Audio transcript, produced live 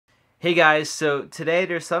Hey guys, so today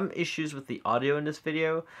there's some issues with the audio in this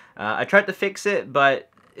video. I tried to fix it, but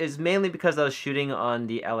it's mainly because I was shooting on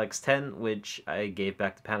the LX10, which I gave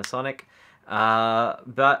back to Panasonic.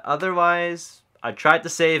 But otherwise, I tried to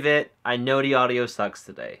save it. I know the audio sucks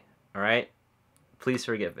today, alright? Please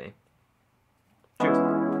forgive me. Cheers.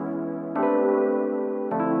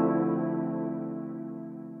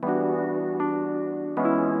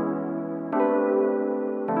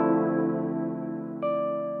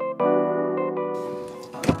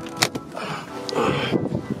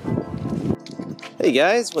 Hey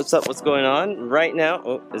guys, what's up? What's going on right now?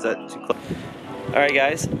 Oh, is that too close? Alright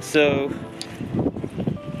guys, so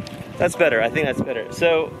that's better. I think that's better.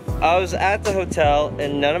 So I was at the hotel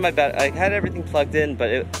and none of my I had everything plugged in,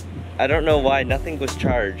 but I don't know why nothing was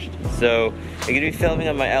charged. So I'm gonna be filming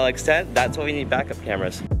on my LX10. That's why we need backup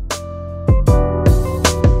cameras.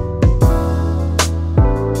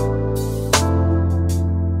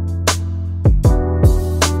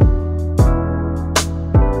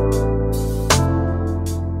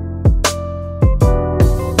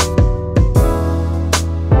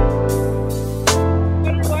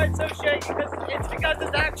 It's because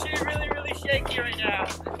it's actually really shaky right now.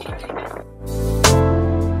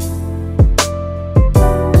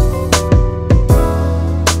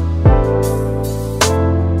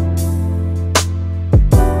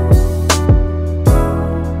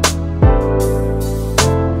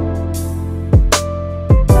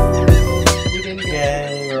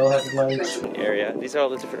 Yay, we're all having lunch. Area. These are all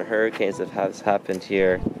the different hurricanes that have happened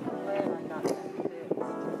here.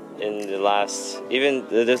 In the last, even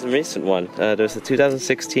there's a recent one. There's a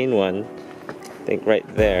 2016 one. I think right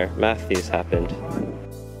there, Matthews happened.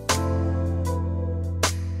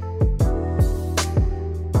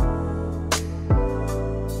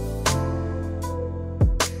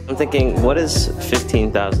 I'm thinking, what is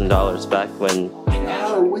 $15,000 back when?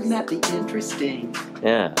 Oh, wouldn't that be interesting?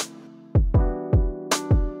 Yeah.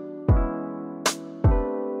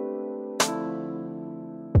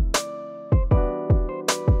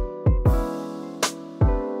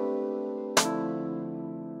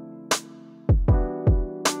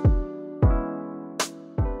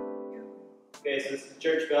 Okay, so this is the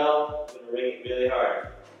church bell. I'm gonna ring it really hard.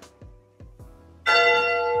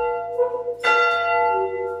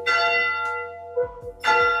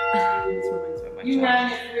 You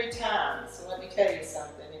rang it 3 times, so let me tell you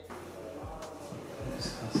something.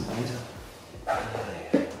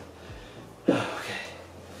 Okay.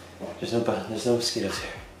 There's no mosquitoes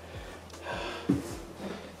here.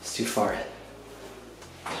 It's too far in.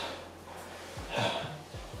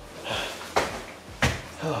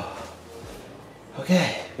 Oh.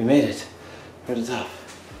 Okay, we made it. We're at the top.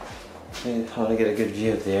 I want to get a good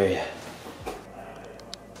view of the area.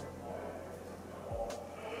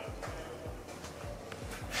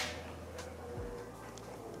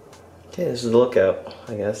 Okay, this is the lookout,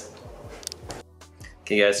 I guess.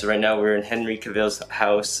 Okay guys, so right now we're in Henry Cavill's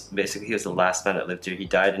house. Basically, he was the last man that lived here. He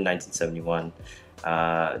died in 1971.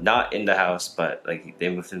 Not in the house, but like they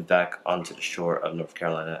moved him back onto the shore of North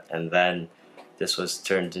Carolina, and then this was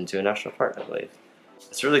turned into a national park, I believe.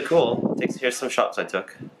 It's really cool. Here's some shots I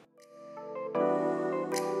took.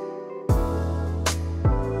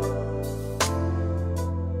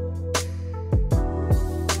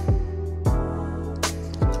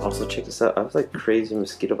 Also, check this out. I have like crazy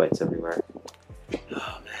mosquito bites everywhere.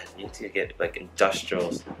 Oh man, you need to get like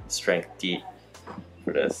industrial strength DEET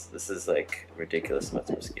for this. This is like ridiculous amounts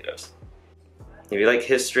of mosquitoes. If you like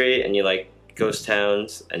history and you like ghost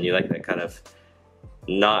towns and you like that kind of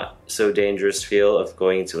not so dangerous feel of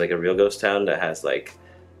going to like a real ghost town that has like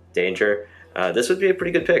danger, this would be a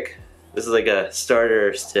pretty good pick. This is like a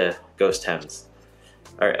starters to ghost towns.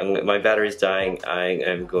 Alright, my battery's dying. I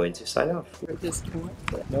am going to sign off.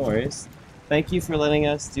 No worries. Thank you for letting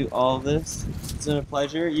us do all of this. It's been a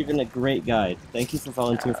pleasure. You've been a great guide. Thank you for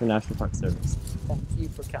volunteering for National Park Service. Thank you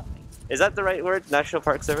for coming. Is that the right word? National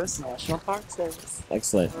Park Service? National Park Service.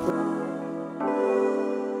 Excellent.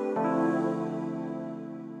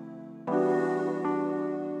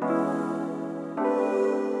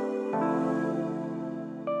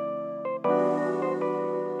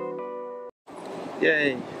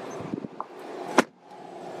 Yay.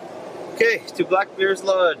 Okay, to Blackbeard's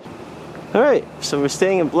Lodge. Alright, so we're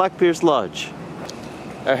staying in Blackbeard's Lodge.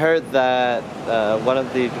 I heard that one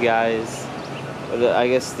of the guys, I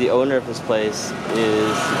guess the owner of this place,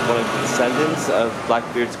 is one of the descendants of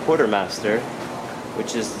Blackbeard's quartermaster,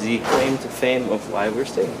 which is the claim to fame of why we're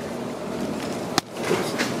staying.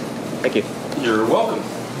 Thank you. You're welcome.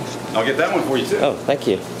 I'll get that one for you too. Oh, thank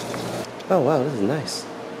you. Oh wow, this is nice.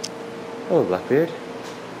 Oh, Blackbeard.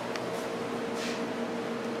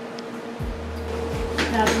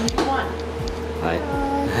 Now then you want. Hi. Do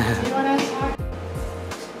you want to talk?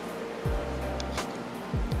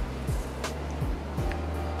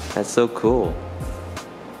 That's so cool.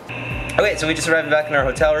 Okay, so we just arrived back in our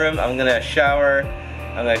hotel room. I'm gonna shower.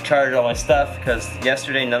 I'm gonna charge all my stuff because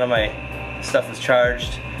yesterday none of my stuff was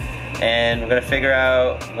charged. And we're gonna figure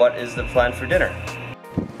out what is the plan for dinner.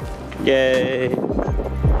 Yay!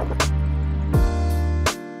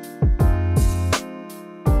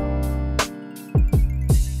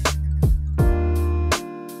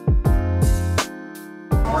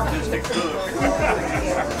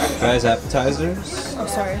 Guys, appetizers. Oh,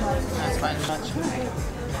 sorry. That's fine.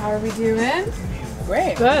 How are we doing?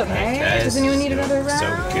 Great. Good. Guys, Does anyone need another round?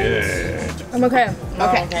 so good. I'm okay.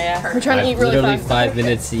 Okay. Yeah. We're trying to eat really literally fast. 5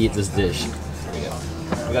 minutes to eat this dish. Here we go.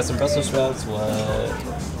 We got some Brussels sprouts. What?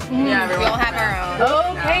 Yeah, we all have our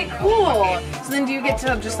own. Okay, cool. So then do you get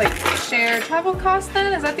to just like share travel costs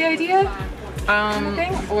then? Is that the idea?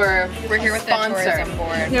 Thing? Or We're here with the tourism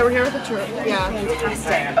board. yeah, we're here with the tour. Yeah,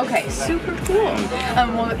 fantastic. Okay, super cool.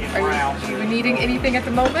 Well, are you needing anything at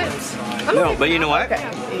the moment? No, but you know what? Okay.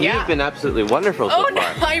 You've been absolutely wonderful so Oh no,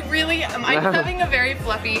 far. I really am. I'm having a very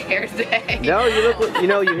fluffy hair day. No, you look. You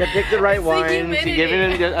know, you have picked the right It's the wines. humidity. You've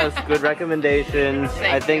given us good recommendations.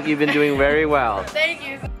 I think you've been doing very well. Thank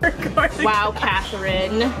you. Wow,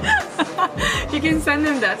 Catherine. You can send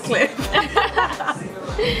him that clip.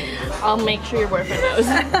 I'll make sure your boyfriend knows.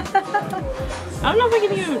 I don't know if I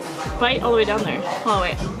can even bite all the way down there. Oh,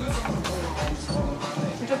 wait.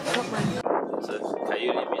 So,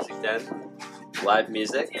 Coyote Music Den, live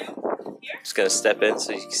music. Just gonna step in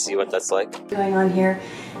so you can see what that's like. Going on here,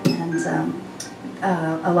 and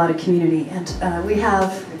a lot of community. And we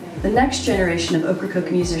have the next generation of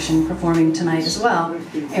Ocracoke musician performing tonight as well,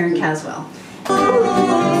 Aaron Caswell.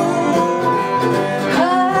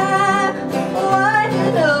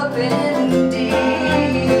 Winding up in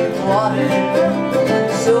deep water,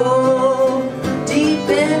 so deep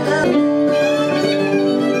in love.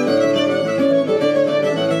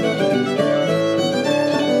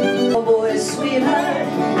 Oh boy, sweetheart,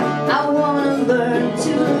 I wanna learn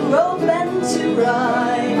to rope and to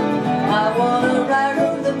ride. I wanna ride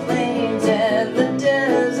over the plains and the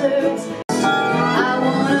deserts. I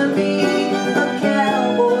wanna be a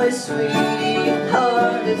cowboy,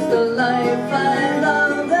 sweetheart. It's the life I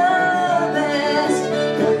love the best.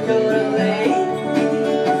 Yodelay,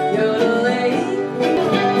 yodelay.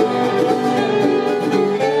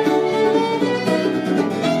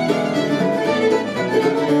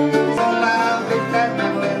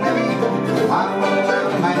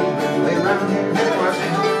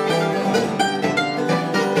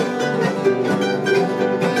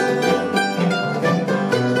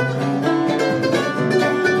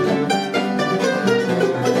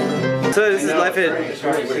 So this is live at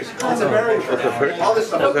Ocracoke.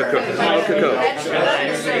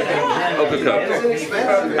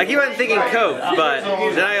 I keep on thinking Coke, but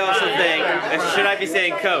then I also think, should I be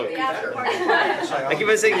saying Coke? I keep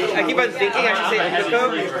on thinking I should say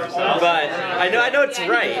Ocracoke, but I know it's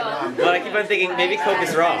right, but I keep on thinking maybe Coke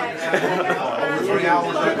is wrong.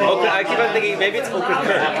 I keep on thinking maybe it's Ocracoke.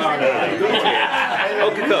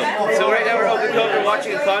 Ocracoke. So right now we're Ocracoke, we're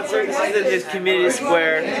watching a concert. This is in his community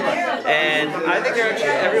square, and I think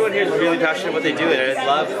everyone here is really passionate about what they do, and I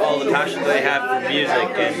love all the passion that they have for music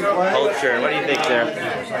and culture. What do you think, Sarah?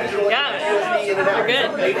 Yeah, they're good.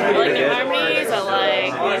 I like their harmonies, I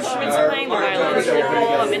like the instruments they're playing, the violin's really cool,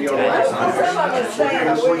 I'm into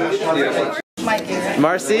it.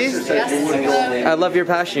 Marcy? I love your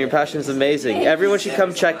passion. Your passion is amazing. Everyone should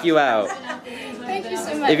come check you out. Thank you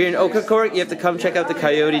so much. If you're in Ocracoke, you have to come check out the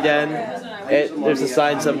Coyote Den. There's a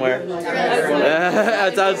sign somewhere.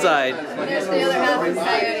 It's outside. There's the other half of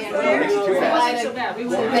Coyote and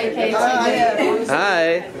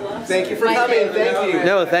Hi. Thank you for coming. Thank you.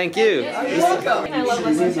 No, thank you. I love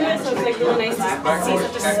listening to it, so it's like really nice to see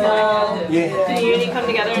such a small community come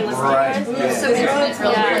together and listen to it. So it's really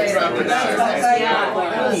Yeah,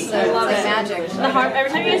 I love it. magic. Every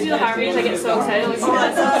time you guys do the harmonies, I get so excited. Like, oh,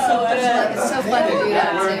 that sounds so good. It's so fun to do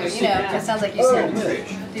that too. You know, it sounds like you sing. Do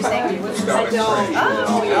you sing? I don't. I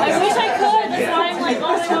wish I could. That's why I'm like, oh my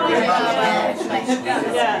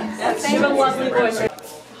god. Yeah. You have a lovely voice.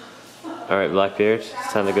 Alright, Blackbeard, it's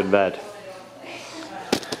time to go to bed.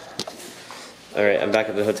 Alright, I'm back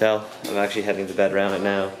at the hotel. I'm actually heading to bed around it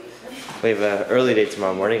now. We have an early day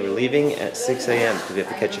tomorrow morning. We're leaving at 6 a.m. because we have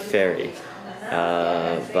to catch a ferry.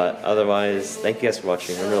 But otherwise, thank you guys for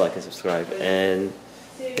watching. Remember to like and subscribe. And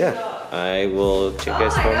yeah, I will check you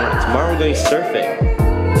guys tomorrow morning. Tomorrow we're going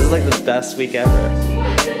surfing. This is like the best week ever.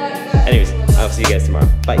 Anyways, I'll see you guys tomorrow.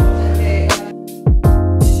 Bye.